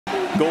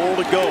goal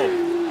to go.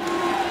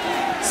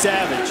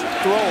 Savage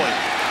throwing.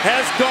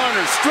 Has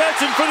Garner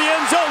stretching for the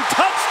end zone.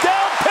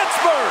 Touchdown,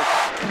 Pittsburgh!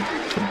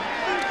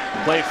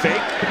 Play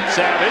fake.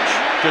 Savage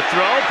to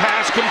throw.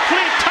 Pass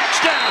complete.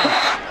 Touchdown!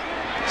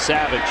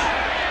 Savage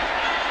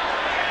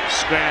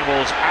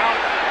scrambles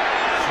out.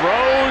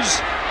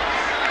 Throws.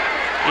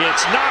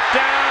 It's knocked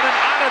down and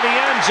out of the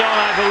end zone,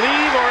 I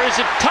believe, or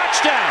is it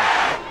touchdown?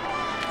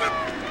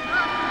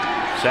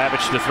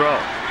 Savage to throw.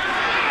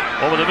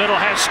 Over the middle,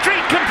 has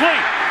Street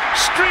complete.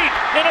 Street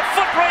in a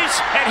foot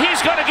race, and he's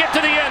going to get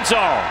to the end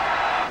zone.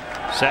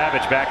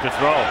 Savage back to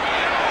throw.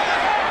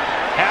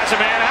 Has a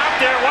man out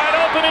there wide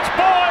open. It's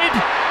Boyd,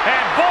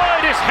 and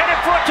Boyd is headed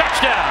for a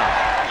touchdown.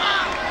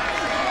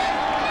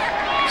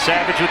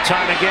 Savage with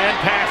time again.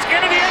 Pass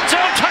into the end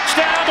zone.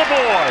 Touchdown to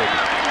Boyd.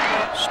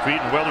 Street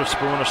and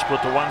Weatherspoon are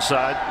split to one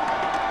side.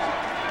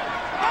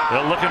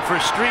 They're looking for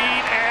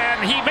Street,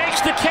 and he makes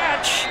the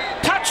catch.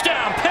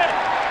 Touchdown, Pitt.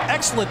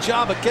 Excellent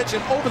job of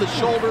catching over the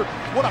shoulder.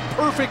 What a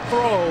perfect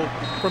throw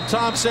from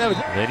Tom Savage.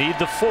 They need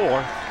the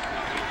 4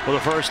 for the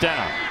first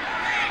down.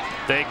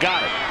 They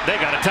got it. They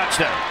got a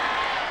touchdown.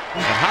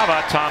 And how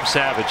about Tom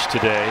Savage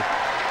today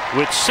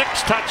with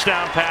 6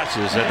 touchdown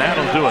passes, and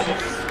that'll do it.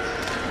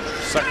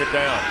 Second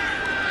down.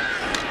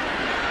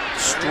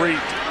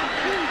 Street.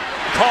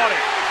 Caught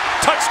it.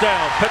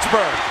 Touchdown,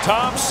 Pittsburgh.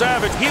 Tom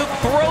Savage, he'll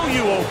throw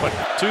you open.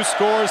 2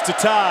 scores to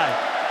tie.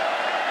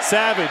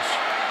 Savage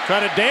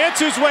trying to dance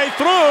his way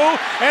through,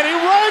 and he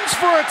runs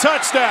for a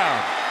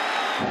touchdown.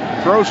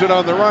 Throws it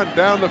on the run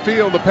down the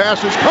field. The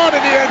pass is caught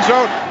in the end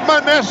zone.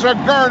 Manessa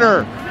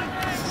Garner.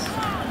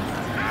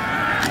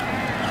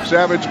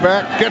 Savage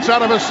back, gets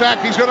out of a sack.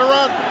 He's going to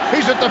run.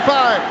 He's at the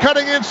 5,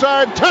 cutting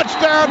inside.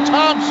 Touchdown,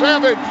 Tom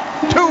Savage.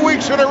 2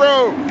 weeks in a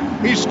row.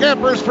 He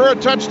scampers for a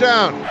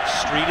touchdown.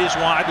 Street is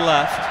wide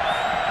left.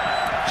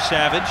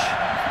 Savage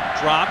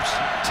drops.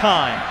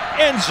 Time.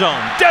 End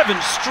zone.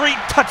 Devin Street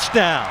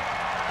touchdown.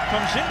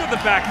 Comes into the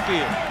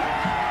backfield.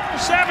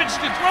 Savage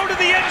to throw to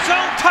the end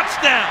zone.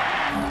 Touchdown.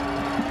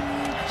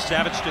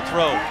 Savage to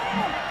throw.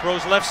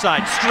 Throws left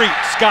side.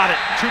 Street's got it.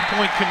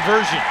 2-point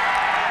conversion.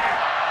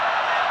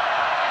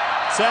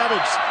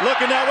 Savage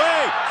looking that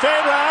way.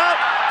 Fade route.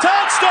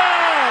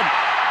 Touchdown!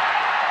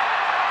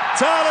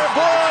 Tyler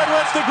Boyd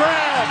with the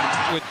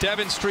grab. With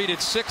Devin Street at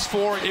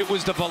 6'4", it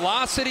was the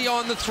velocity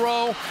on the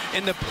throw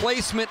and the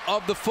placement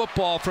of the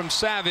football from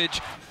Savage.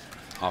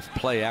 Off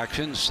play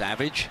action,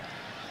 Savage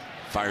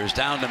fires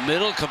down the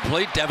middle,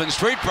 complete. Devin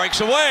Street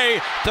breaks away.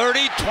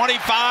 30,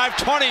 25,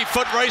 20,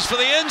 foot race for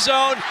the end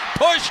zone.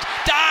 Pushed,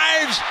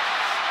 dives,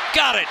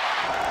 got it.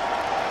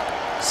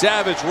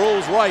 Savage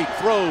rolls right,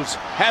 throws,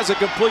 has a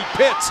complete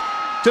Pitts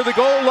to the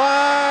goal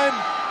line.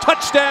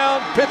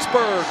 Touchdown,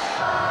 Pittsburgh.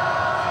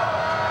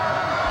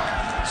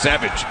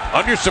 Savage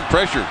under some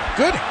pressure.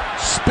 Good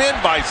spin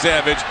by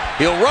Savage.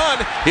 He'll run,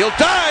 he'll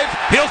dive,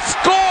 he'll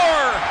score!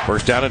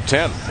 First down and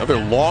 10. Another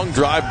long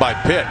drive by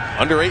Pitt.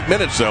 Under 8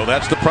 minutes, though.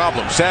 That's the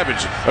problem.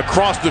 Savage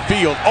across the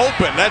field.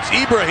 Open. That's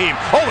Ibrahim.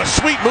 Oh, a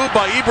sweet move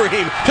by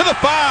Ibrahim to the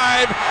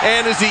 5.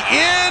 And is he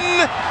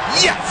in?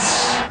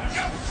 Yes!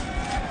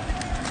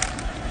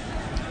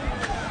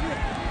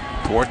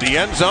 Toward the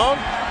end zone.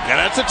 And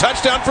that's a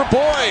touchdown for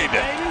Boyd.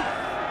 Here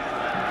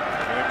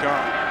it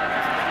comes.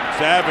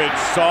 Savage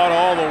saw it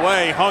all the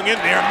way, hung in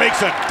there, makes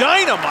a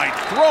dynamite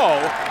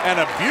throw, and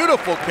a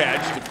beautiful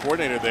catch. The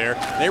coordinator there,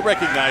 they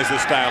recognize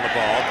this style of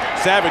ball.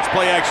 Savage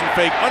play action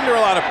fake under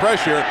a lot of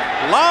pressure,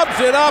 lobs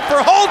it up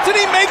for Holtz, and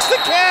he makes the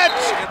catch!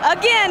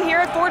 Again here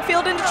at Ford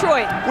Field in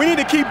Detroit. We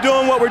need to keep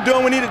doing what we're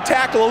doing. We need to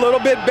tackle a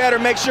little bit better,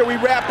 make sure we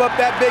wrap up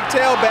that big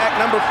tailback,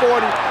 number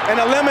 40, and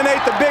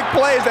eliminate the big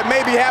plays that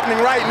may be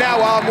happening right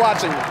now while I'm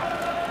watching.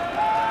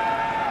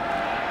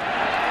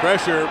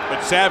 Pressure,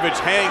 but Savage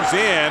hangs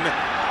in.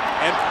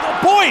 And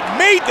Boyd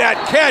made that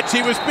catch.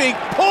 He was being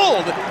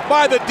pulled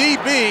by the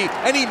DB,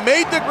 and he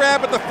made the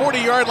grab at the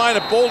 40-yard line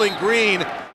of Bowling Green.